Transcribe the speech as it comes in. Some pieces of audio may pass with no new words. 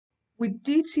With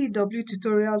DTW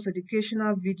tutorials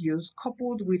educational videos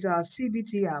coupled with our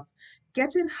CBT app,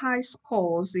 getting high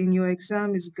scores in your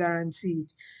exam is guaranteed.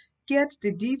 Get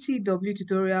the DTW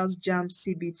Tutorials Jamb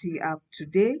CBT app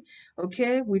today,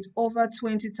 okay, with over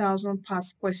 20,000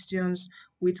 past questions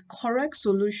with correct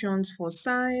solutions for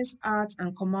science, art,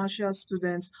 and commercial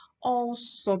students, all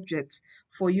subjects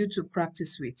for you to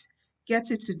practice with.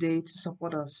 Get it today to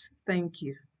support us. Thank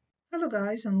you. Hello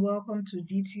guys and welcome to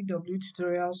DTW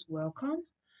Tutorials. Welcome.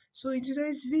 So in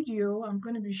today's video, I'm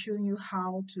going to be showing you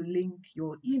how to link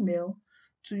your email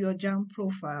to your Jamb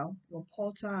profile, your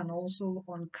portal, and also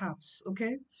on CAPS,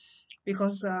 okay?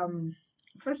 Because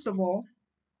first of all,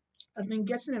 I've been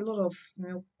getting a lot of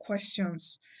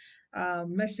questions,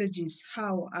 messages,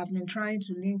 how I've been trying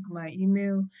to link my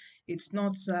email. It's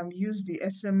not use the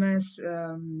SMS,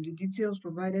 the details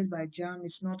provided by Jamb,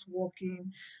 it's not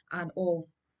working and all.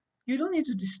 You don't need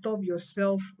to disturb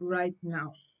yourself right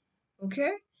now,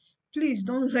 okay? Please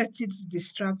don't let it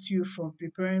distract you from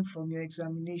preparing for your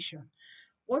examination.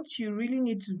 What you really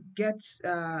need to get,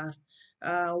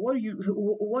 what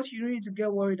you need to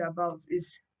get worried about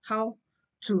is how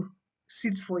to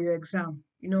sit for your exam.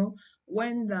 You know,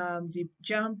 when the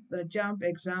Jamb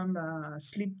exam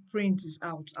slip print is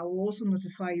out, I will also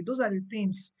notify you. Those are the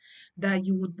things that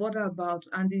you would bother about,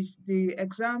 and the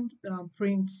exam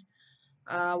print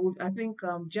I think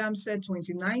Jamb said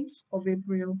 29th of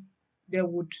April, they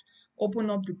would open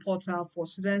up the portal for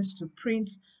students to print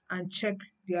and check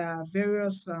their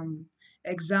various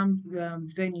exam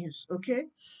venues, okay?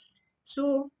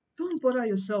 So don't bother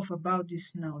yourself about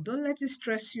this now. Don't let it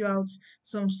stress you out.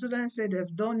 Some students say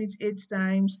they've done it 8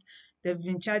 times, they've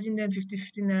been charging them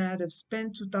 50 naira, they've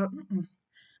spent 2,000.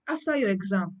 After your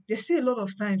exam, they say a lot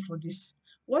of time for this.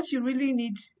 What you really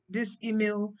need this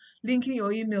email, linking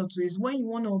your email to, is when you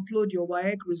want to upload your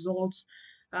WAEC results,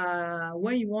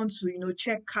 when you want to,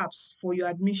 check caps for your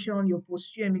admission, your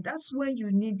post-UME, that's when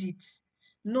you need it,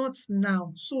 not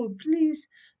now. So please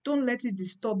don't let it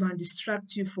disturb and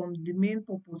distract you from the main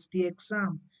purpose, the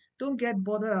exam. Don't get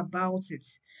bothered about it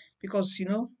because,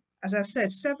 as I've said,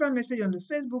 several messages on the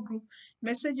Facebook group,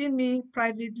 messaging me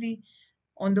privately,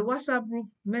 on the WhatsApp group,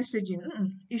 messaging.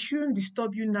 It shouldn't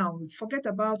disturb you now. Forget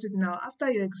about it now. After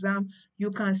your exam,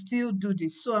 you can still do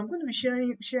this. So I'm going to be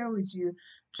sharing with you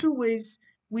 2 ways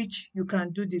which you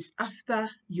can do this after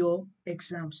your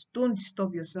exams. Don't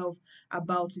disturb yourself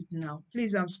about it now.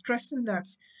 Please, I'm stressing that,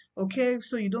 okay?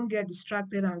 So you don't get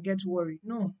distracted and get worried.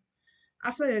 No.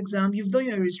 After your exam, you've done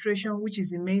your registration, which is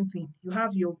the main thing. You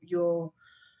have your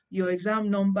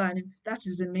exam number, and that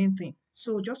is the main thing.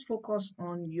 So just focus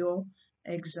on your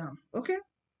exam, okay?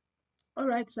 All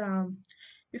right.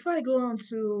 Before I go on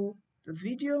to the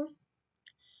video,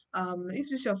 if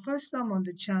this is your first time on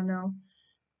the channel,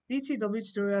 DTW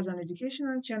Tutorials and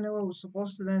Educational Channel will support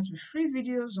students with free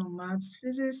videos on maths,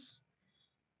 physics,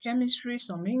 chemistry,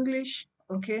 some English,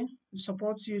 okay? We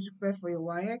support you to prepare for your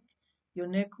WAEC, your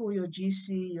NECO, your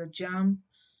GC, your Jamb,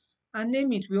 and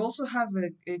name it. We also have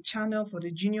a channel for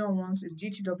the junior ones. It's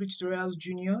GTW Tutorials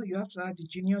Junior. You have to add the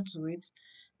junior to it,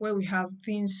 where we have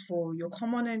things for your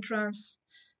common entrance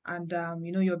and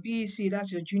your BEC,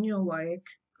 that's your junior WAEC.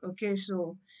 Okay,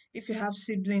 so if you have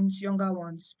siblings, younger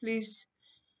ones, please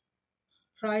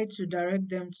try to direct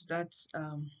them to that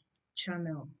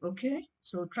channel. Okay,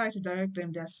 so try to direct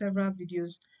them. There are several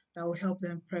videos that will help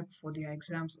them prep for their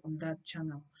exams on that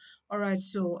channel. All right,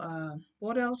 so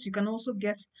what else? You can also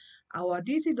get our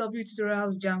DTW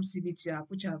Tutorials Jamb CBT app,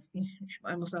 which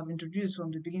I must have introduced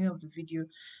from the beginning of the video,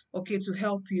 okay, to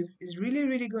help you. It's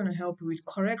really going to help you with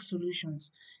correct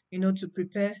solutions, to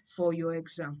prepare for your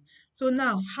exam. So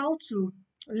now, how to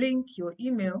link your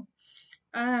email.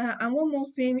 And one more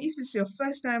thing, if it's your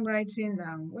first time writing,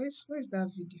 where's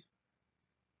that video?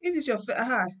 If it's your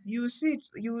you will see it.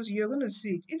 You're going to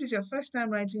see it. If it's your first time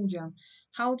writing Jamb,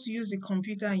 how to use the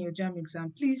computer in your Jamb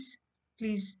exam, please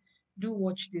do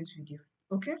watch this video.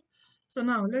 Okay. So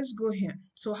now let's go here.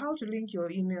 So how to link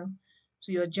your email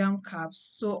to your Jamb caps.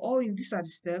 So these are the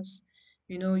steps.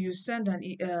 You send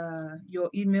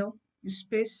your email. You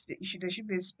space. There should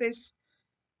be a space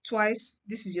twice.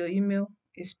 This is your email,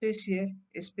 a space here,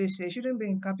 a space here. It shouldn't be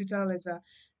in capital letter.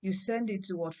 You send it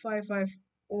to what,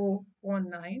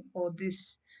 55019, or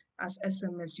this as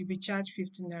SMS. You'll be charged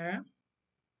 15 naira.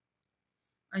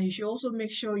 And you should also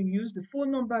make sure you use the phone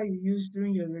number you used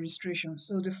during your registration.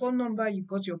 So the phone number you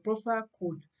got your profile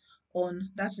code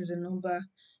on, that is the number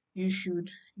you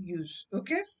should use.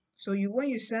 Okay? So when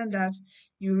you send that,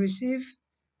 you receive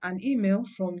an email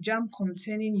from Jamb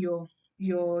containing your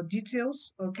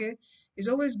details. Okay? It's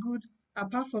always good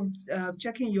apart from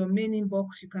checking your main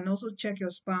inbox, you can also check your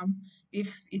spam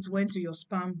if it went to your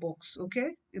spam box. Okay,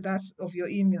 that's of your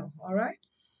email. All right.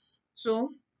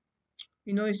 So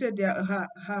you said there.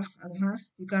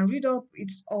 You can read up.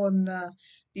 It's on the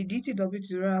DTW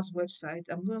Tutorials website.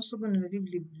 I'm also going to leave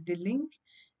the link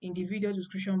in the video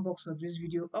description box of this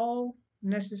video. All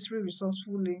necessary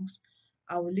resourceful links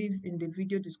I will leave in the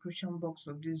video description box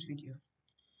of this video.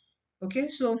 Okay,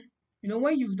 so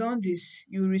when you've done this,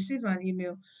 you will receive an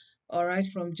email, all right,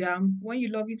 from Jamb. When you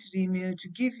log into the email, to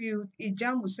give you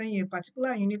Jamb will send you a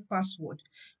particular unique password,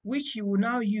 which you will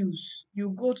now use.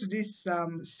 You go to this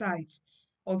site,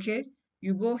 okay.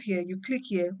 You go here, you click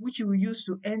here, which you will use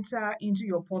to enter into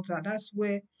your portal. That's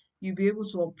where you'll be able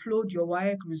to upload your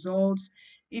WAEC results.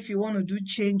 If you want to do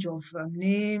change of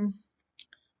name,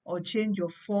 or change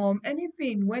of form,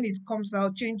 anything when it comes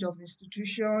out, change of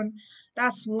institution,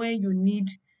 that's when you need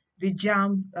the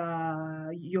Jamb,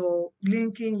 you're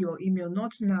linking your email,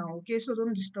 not now. Okay, so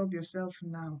don't disturb yourself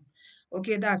now.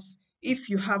 Okay, that's if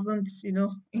you haven't,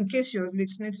 in case you're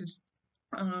listening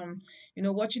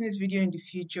to, watching this video in the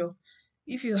future,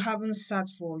 if you haven't sat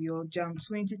for your Jamb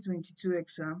 2022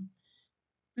 exam,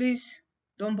 please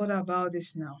don't bother about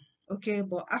this now. Okay,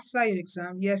 but after your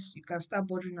exam, yes, you can start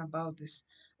bothering about this.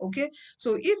 Okay,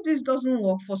 so if this doesn't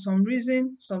work for some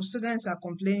reason, some students are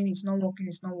complaining it's not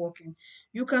working,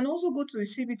 you can also go to a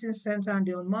CBT center and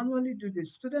they'll manually do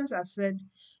this. Students have said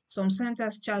some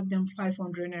centers charge them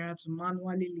 500 naira to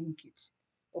manually link it.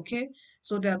 Okay,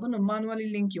 so they're going to manually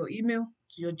link your email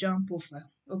to your Jamb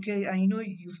profile. Okay, and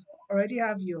you've already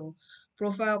have your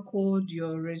profile code,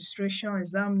 your registration,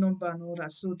 exam number, and all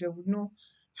that. So they would know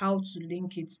how to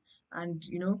link it and,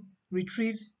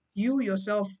 retrieve you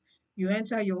yourself. You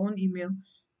enter your own email,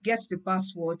 get the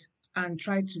password, and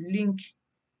try to link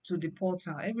to the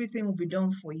portal. Everything will be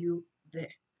done for you there.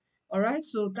 All right.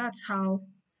 So that's how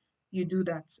you do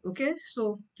that. Okay.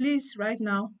 So please, right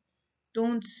now,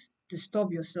 don't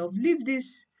disturb yourself. Leave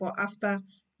this for after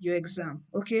your exam,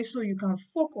 okay? So you can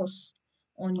focus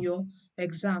on your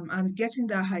exam and getting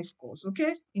that high scores,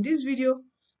 okay? In this video,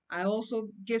 I also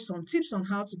gave some tips on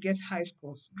how to get high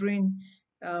scores during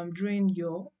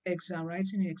your exam,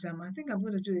 writing your exam. I think I'm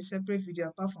going to do a separate video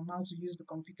apart from how to use the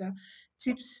computer,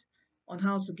 tips on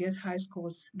how to get high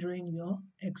scores during your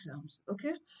exams,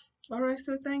 okay? All right,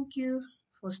 so thank you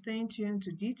for staying tuned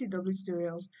to DTW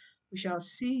Tutorials. We shall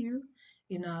see you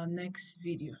in our next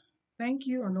video. Thank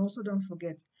you, and also don't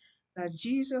forget that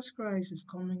Jesus Christ is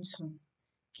coming soon.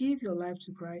 Give your life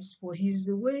to Christ, for He is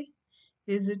the way,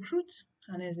 He is the truth,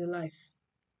 and He is the life.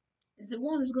 It's the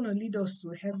one who's going to lead us to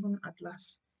heaven at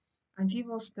last and give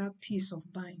us that peace of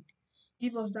mind.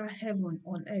 Give us that heaven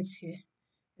on earth here.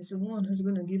 It's the one who's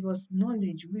going to give us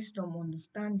knowledge, wisdom,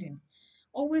 understanding.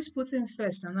 Always put Him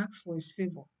first and ask for His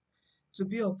favor to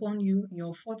be upon you in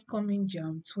your forthcoming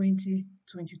Jamb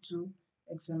 2022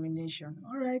 examination.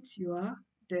 All right, you are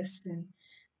destined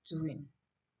to win.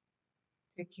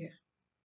 Take care.